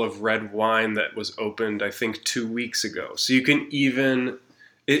bottle of red wine that was opened, I think, 2 weeks ago. So you can even...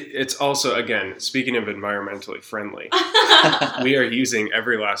 It's also, again, speaking of environmentally friendly, we are using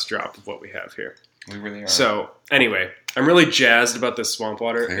every last drop of what we have here. We really are. So, anyway, I'm really jazzed about this swamp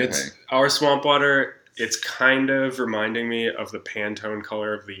water. Clearly. It's our swamp water. It's kind of reminding me of the Pantone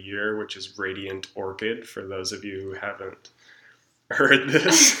color of the year, which is Radiant Orchid, for those of you who haven't heard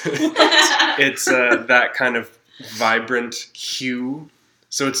this. It's that kind of vibrant hue.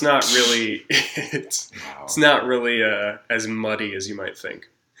 So it's not really it's not really as muddy as you might think.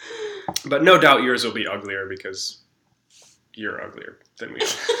 But no doubt yours will be uglier because you're uglier than we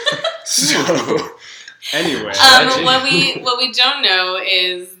are. So anyway, what we don't know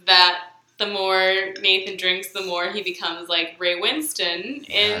is that the more Nathan drinks, the more he becomes like Ray Winston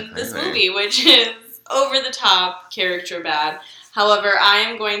in this movie, which is over the top, character bad. However, I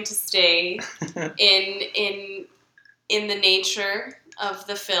am going to stay in the nature of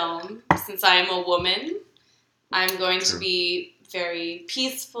the film. Since I am a woman, I'm going to be very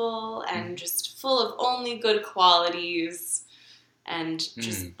peaceful and just full of only good qualities and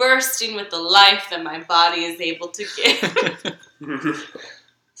just bursting with the life that my body is able to give.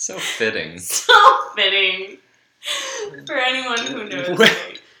 So fitting. So fitting for anyone who knows me.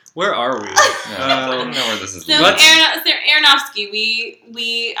 Where are we? I don't know where this is So leading.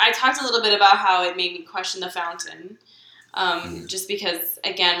 Aronofsky, I talked a little bit about how it made me question the fountain. Just because,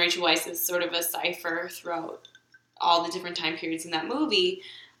 again, Rachel Weisz is sort of a cipher throughout all the different time periods in that movie.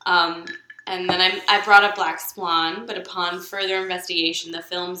 And then I brought up Black Swan, but upon further investigation, the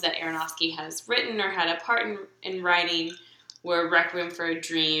films that Aronofsky has written or had a part in writing were Requiem for a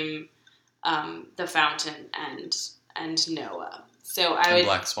Dream, The Fountain, and Noah. So I would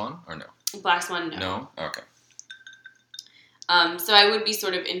Black Swan or no? Black Swan, no. No? Okay. So I would be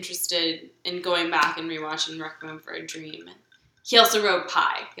sort of interested in going back and rewatching Requiem for a Dream. He also wrote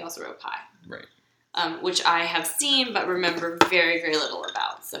Pi. Right. Which I have seen but remember very, very little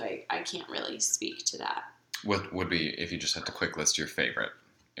about. So I can't really speak to that. What would be, if you just had to quick list your favorite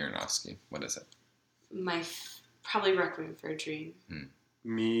Aronofsky, what is it? Probably Requiem for a Dream.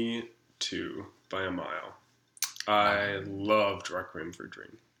 Me too, by a mile. I loved Requiem for a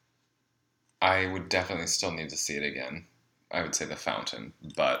Dream. I would definitely still need to see it again. I would say The Fountain,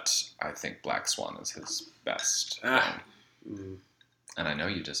 but I think Black Swan is his best film. And I know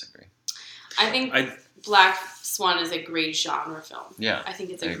you disagree. I think I Black Swan is a great genre film. Yeah. I think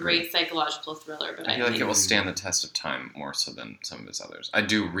it's I a agree. great psychological thriller, but I feel like think it will stand the test of time more so than some of his others. I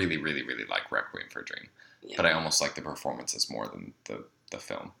do really, really, really like Requiem for a Dream, Yeah. but I almost like the performances more than the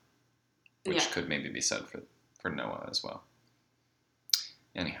film, which could maybe be said for Noah as well.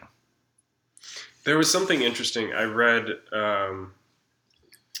 Anyhow. There was something interesting. I read a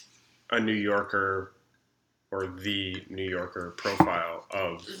New Yorker or the New Yorker profile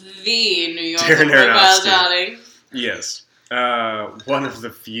of the New Yorker Darren profile, Aronofsky. darling. Yes. One of the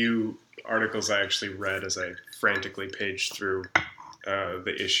few articles I actually read as I frantically paged through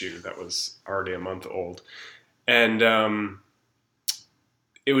the issue that was already a month old. And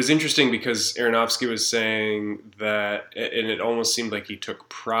it was interesting because Aronofsky was saying that, and it almost seemed like he took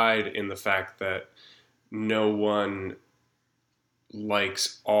pride in the fact that no one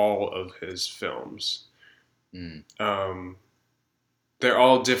likes all of his films. They're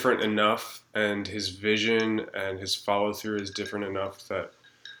all different enough, and his vision and his follow-through is different enough that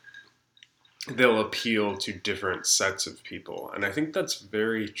they'll appeal to different sets of people. And I think that's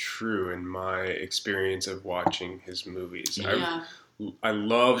very true in my experience of watching his movies. Yeah. I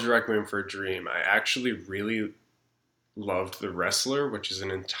loved Requiem for a Dream. I actually really loved The Wrestler, which is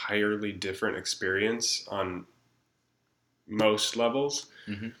an entirely different experience on most levels.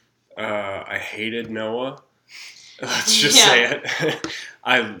 Mm-hmm. I hated Noah. Let's just say it.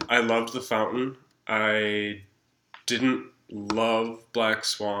 I loved The Fountain. I didn't love Black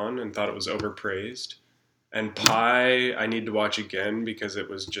Swan and thought it was overpraised. And Pi, I need to watch again because it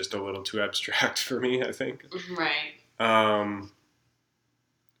was just a little too abstract for me, I think. Right.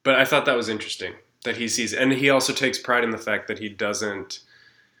 But I thought that was interesting that he sees, and he also takes pride in the fact that he doesn't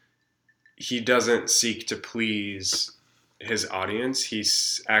seek to please his audience. He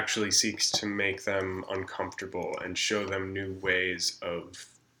actually seeks to make them uncomfortable and show them new ways of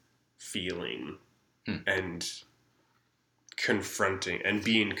feeling and confronting and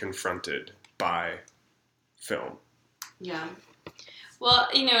being confronted by film. Yeah. Well,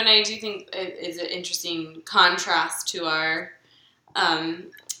 and I do think it is an interesting contrast to our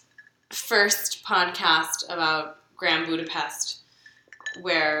first podcast about Grand Budapest,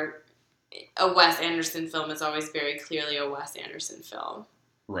 where a Wes Anderson film is always very clearly a Wes Anderson film.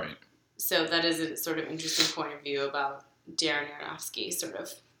 Right. So that is a sort of interesting point of view about Darren Aronofsky sort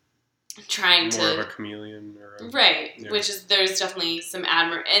of trying More to... of a chameleon. Right, yeah. Which is, there's definitely some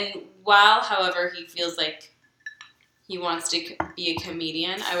and while, however, he feels like he wants to be a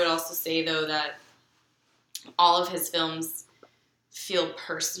comedian, I would also say, though, that all of his films feel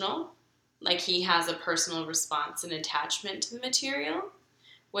personal. Like he has a personal response and attachment to the material,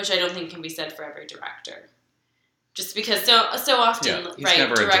 which I don't think can be said for every director. Just because so often, he's right?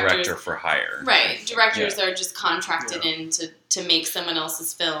 Never a director for hire. Right, directors are just contracted in to make someone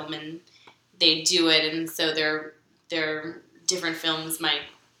else's film, and they do it, and so their different films might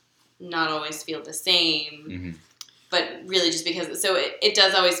not always feel the same. Mm-hmm. But really, just because it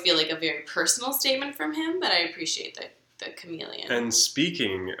does always feel like a very personal statement from him. But I appreciate the chameleon. And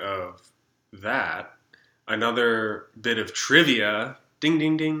speaking of that, another bit of trivia. Ding,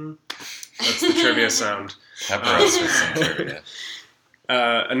 ding, ding. That's the trivia sound. Pepper us with some trivia.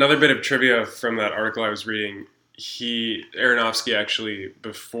 Another bit of trivia from that article I was reading. Aronofsky actually,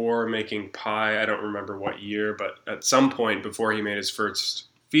 before making Pi, I don't remember what year, but at some point before he made his first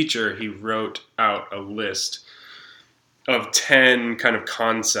feature, he wrote out a list of 10 kind of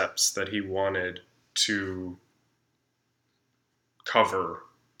concepts that he wanted to cover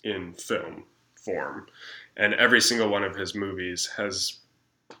in film form. And every single one of his movies has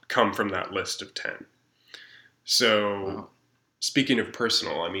come from that list of 10. So, Speaking of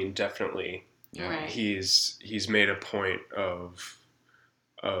personal, I mean, definitely, he's made a point of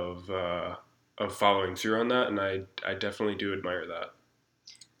following through on that, and I definitely do admire that.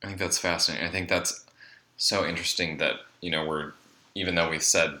 I think that's fascinating. I think that's so interesting that even though we've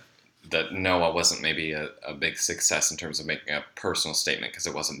said that Noah wasn't maybe a big success in terms of making a personal statement because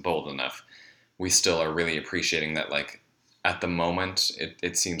it wasn't bold enough, we still are really appreciating that, like, at the moment,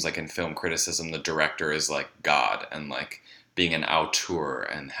 it seems like in film criticism, the director is like God, and like being an auteur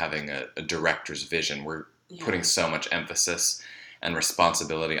and having a director's vision. We're putting so much emphasis and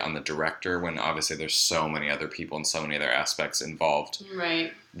responsibility on the director when obviously there's so many other people and so many other aspects involved.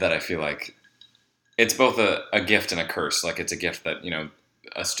 Right. That I feel like it's both a gift and a curse. Like, it's a gift that,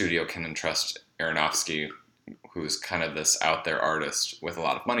 a studio can entrust Aronofsky, who's kind of this out there artist with a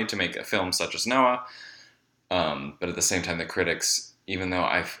lot of money, to make a film such as Noah. But at the same time, the critics, even though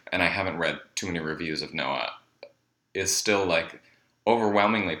I haven't read too many reviews of Noah, is still like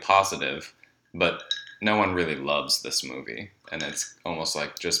overwhelmingly positive. But no one really loves this movie, and it's almost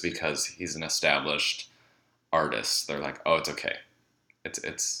like just because he's an established artist, they're like, oh, it's okay.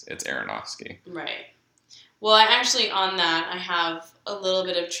 It's Aronofsky. Right. Well, on that, I have a little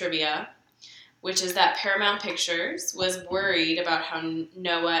bit of trivia, which is that Paramount Pictures was worried about how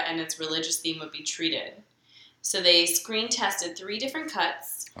Noah and its religious theme would be treated. So they screen tested 3 different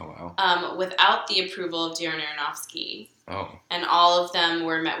cuts. Oh, wow. Without the approval of Darren Aronofsky. Oh. And all of them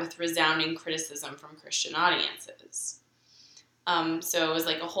were met with resounding criticism from Christian audiences. So it was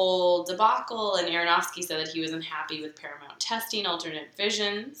like a whole debacle, and Aronofsky said that he was unhappy with Paramount testing alternate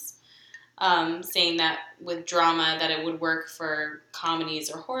visions, saying that with drama that it would work for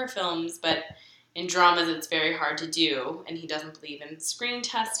comedies or horror films, but in dramas it's very hard to do, and he doesn't believe in screen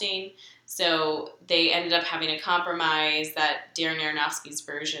testing. So they ended up having a compromise that Darren Aronofsky's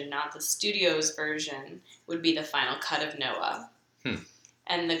version, not the studio's version, would be the final cut of Noah.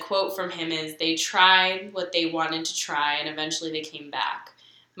 And the quote from him is, "They tried what they wanted to try, and eventually they came back.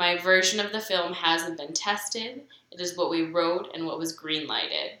 My version of the film hasn't been tested. It is what we wrote and what was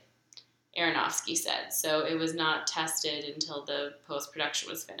greenlighted," Aronofsky said. So it was not tested until the post-production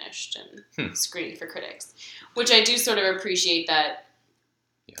was finished and screened for critics. Which I do sort of appreciate that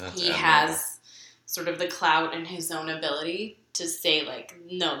he has sort of the clout in his own ability to say, like,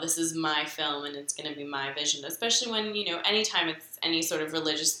 no, this is my film and it's going to be my vision. Especially when, anytime it's any sort of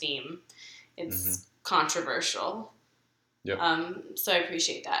religious theme, it's controversial. Yep. So I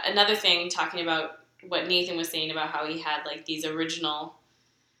appreciate that. Another thing, talking about what Nathan was saying about how he had, like, these original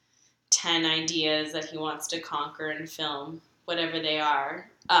 10 ideas that he wants to conquer in film, whatever they are.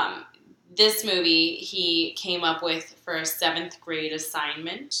 This movie he came up with for a 7th grade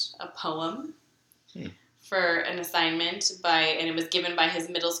assignment, a poem for an assignment and it was given by his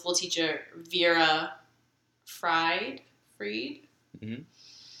middle school teacher, Vera Freed.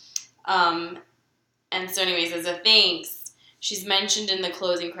 And so anyways, as a thanks, she's mentioned in the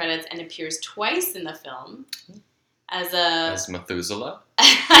closing credits and appears twice in the film as Methuselah.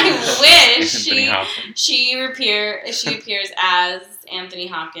 I wish Hopkins. she appears as Anthony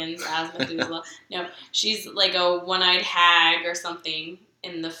Hopkins as Methuselah. No, she's like a one-eyed hag or something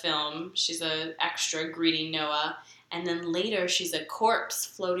in the film. She's an extra greeting Noah, and then later she's a corpse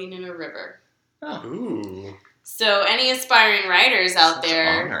floating in a river. Oh. Ooh. So any aspiring writers out Such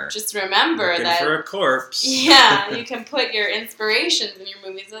there, honor. just remember Looking that for a corpse. Yeah, you can put your inspirations in your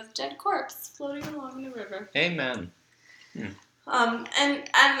movies as dead corpse floating along the river. Amen. And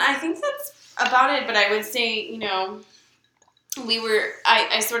I think that's about it, but I would say,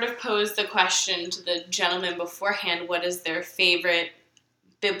 I sort of posed the question to the gentleman beforehand, what is their favorite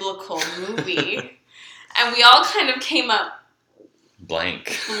biblical movie? And we all kind of came up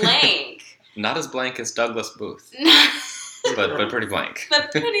Blank. Not as blank as Douglas Booth, but pretty blank.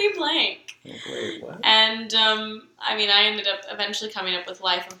 But pretty blank. Wait, what? And, I ended up eventually coming up with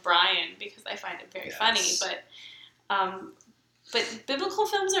Life of Brian because I find it very funny, but biblical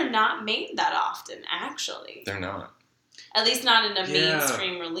films are not made that often, actually. They're not. At least not in a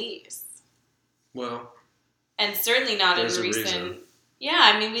mainstream release. Well. And certainly not in recent... reason.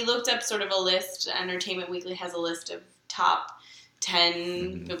 Yeah, we looked up sort of a list. Entertainment Weekly has a list of top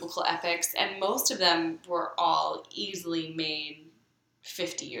 10 biblical epics, and most of them were all easily made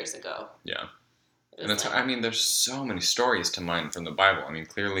 50 years ago. Yeah. And it's, there's so many stories to mine from the Bible.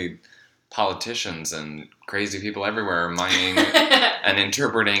 Clearly politicians and crazy people everywhere are mining and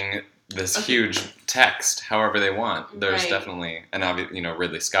interpreting this huge text however they want. There's definitely, and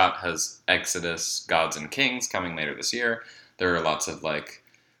Ridley Scott has Exodus, Gods and Kings coming later this year. There are lots of like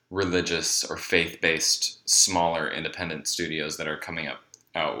religious or faith-based smaller independent studios that are coming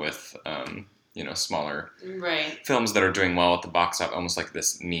out with smaller films that are doing well at the box office. Almost like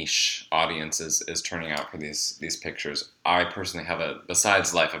this niche audience is turning out for these pictures. I personally have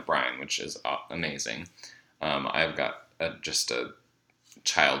besides Life of Brian, which is amazing. I've got just a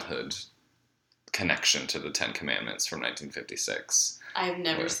childhood connection to the Ten Commandments from 1956. I've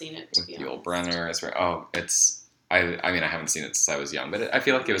never seen it, to be honest. Yul Brynner. I haven't seen it since I was young, but I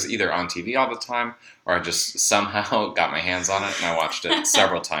feel like it was either on TV all the time or I just somehow got my hands on it and I watched it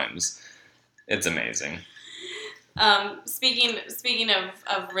several times. It's amazing. Speaking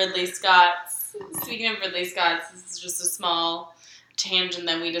of Ridley Scott's, this is just a small tangent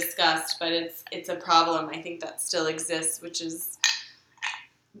that we discussed, but it's a problem I think that still exists, which is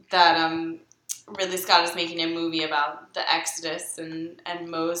that Ridley Scott is making a movie about the Exodus and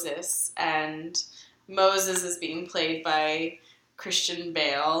Moses, and Moses is being played by Christian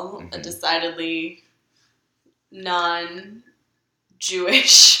Bale, a decidedly non-Jewish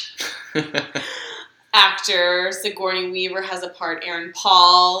actor Sigourney Weaver has a part. Aaron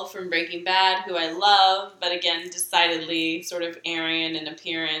Paul from Breaking Bad, who I love, but again, decidedly sort of Aryan in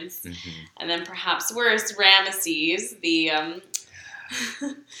appearance. Mm-hmm. And then perhaps worse, Ramesses, the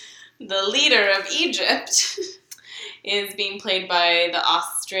the leader of Egypt, is being played by the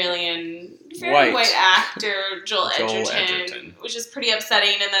Australian very white actor Joel Edgerton, which is pretty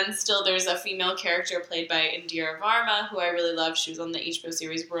upsetting. And then still there's a female character played by Indira Varma, who I really love. She was on the HBO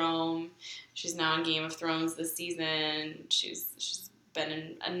series Rome. She's now in Game of Thrones this season. She's been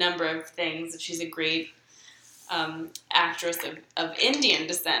in a number of things. She's a great actress of Indian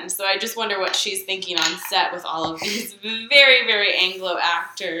descent. So I just wonder what she's thinking on set with all of these very, very Anglo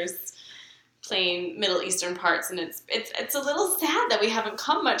actors playing Middle Eastern parts. And it's a little sad that we haven't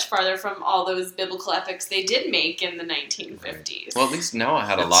come much farther from all those biblical epics they did make in the 1950s. Well, at least Noah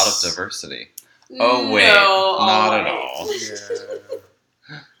had a lot of diversity. Oh, wait. No, not right. at all.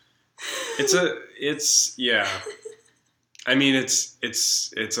 Yeah. I mean, it's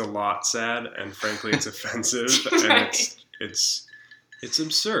a lot sad, and frankly, it's offensive, Right. and it's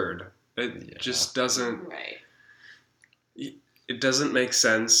absurd. It just doesn't. Right. It doesn't make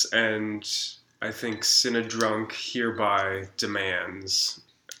sense, and I think Cinedrunk hereby demands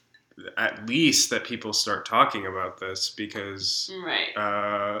at least that people start talking about this, because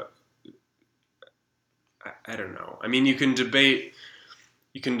Right. I don't know. I mean, you can debate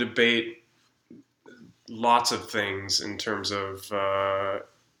lots of things in terms of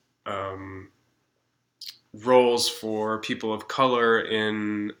roles for people of color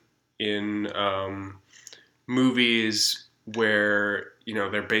in movies where, you know,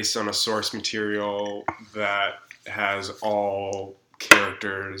 they're based on a source material that has all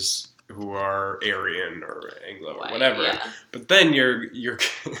characters who are Aryan or Anglo or whatever. Yeah. But then you're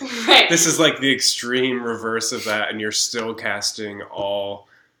Right. this is like the extreme reverse of that, and you're still casting all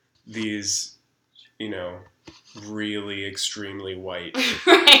these, you know, really extremely white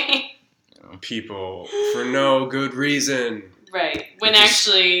Right. people for no good reason. Right. When It just-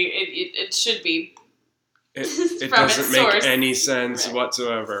 actually it should be. It From doesn't its make source. any sense Right.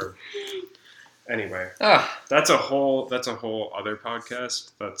 whatsoever. Anyway, Ah, that's a whole other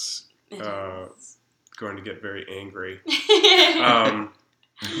podcast that's It is. going to get very angry. Oh,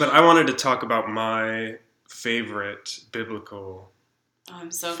 But I wanted to talk about my favorite biblical,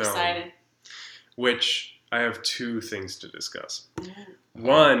 I'm so film. excited. which I have two things to discuss.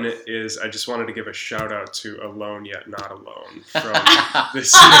 One is I just wanted to give a shout out to Alone Yet Not Alone from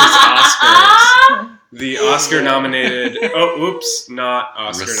this year's Oscars. The Oscar nominated, not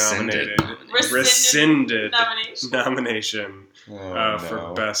Oscar nominated, rescinded nomination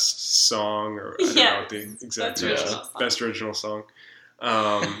for Best Song, or I don't know what the exact Best Original Song.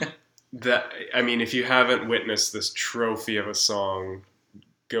 If you haven't witnessed this trophy of a song,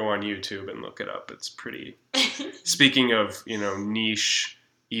 go on YouTube and look it up. It's pretty. Speaking of, niche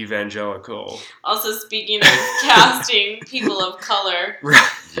evangelical. Also, speaking of casting people of color,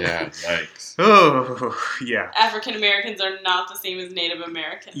 Yeah, yikes. Oh, yeah. African Americans are not the same as Native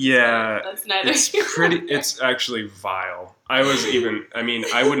Americans. Yeah, That's neither it's here nor there. it's actually vile. I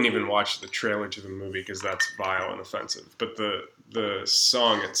wouldn't even watch the trailer to the movie because that's vile and offensive. But the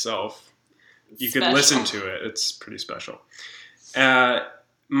song itself, you could listen to it. It's pretty special.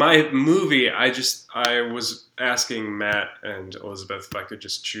 My movie, I was asking Matt and Elizabeth if I could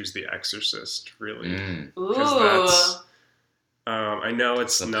just choose The Exorcist, really. Mm. Ooh. I know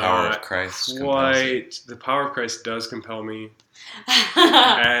it's The not power of Christ quite. The power of Christ does compel me.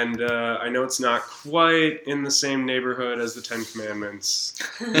 And I know it's not quite in the same neighborhood as the Ten Commandments.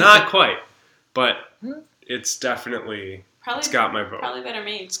 Not quite. But it's definitely, it's got my vote. Probably better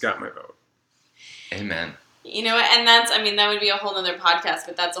made. It's got my vote. Amen. You know, and that would be a whole other podcast,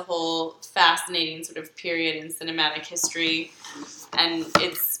 but that's a whole fascinating sort of period in cinematic history, and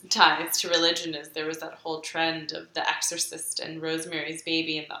its ties to religion. Is there was that whole trend of The Exorcist and Rosemary's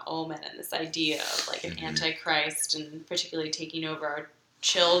Baby and The Omen, and this idea of like an antichrist, and particularly taking over our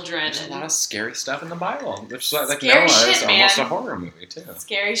children. There's and a lot of scary stuff in the Bible. There's like Scary Noah shit, is almost man. a horror movie too.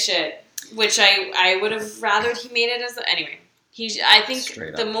 Scary shit, which I would have rathered he made it as anyway. I think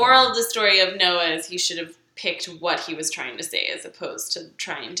Straight the up moral horror. of the story of Noah is he should have picked what he was trying to say as opposed to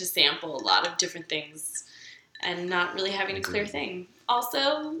trying to sample a lot of different things and not really having a clear thing.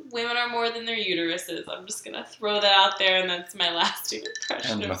 Also, women are more than their uteruses. I'm just going to throw that out there, and that's my lasting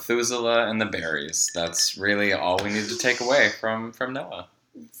impression. And of Methuselah and the berries. That's really all we need to take away from Noah.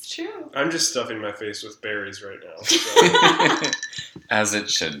 It's true. I'm just stuffing my face with berries right now. So. As it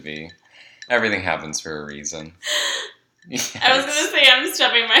should be. Everything happens for a reason. I was going to say I'm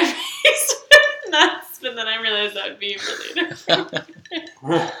stuffing my face with nuts, but then I realized that would be really inappropriate.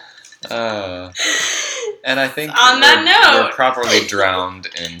 And I think On that note, we're properly drowned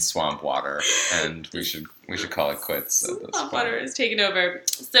in swamp water, and we should call it quits at this swamp point. water is taking over.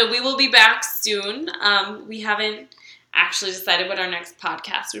 So we will be back soon. We haven't actually decided what our next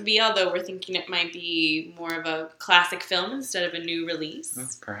podcast would be, although we're thinking it might be more of a classic film instead of a new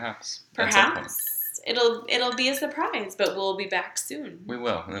release. Perhaps. At some point. Perhaps it'll be a surprise, but we'll be back soon. We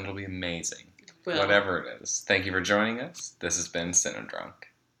will, and it'll be amazing. Will. Whatever it is. Thank you for joining us. This has been Cinedrunk.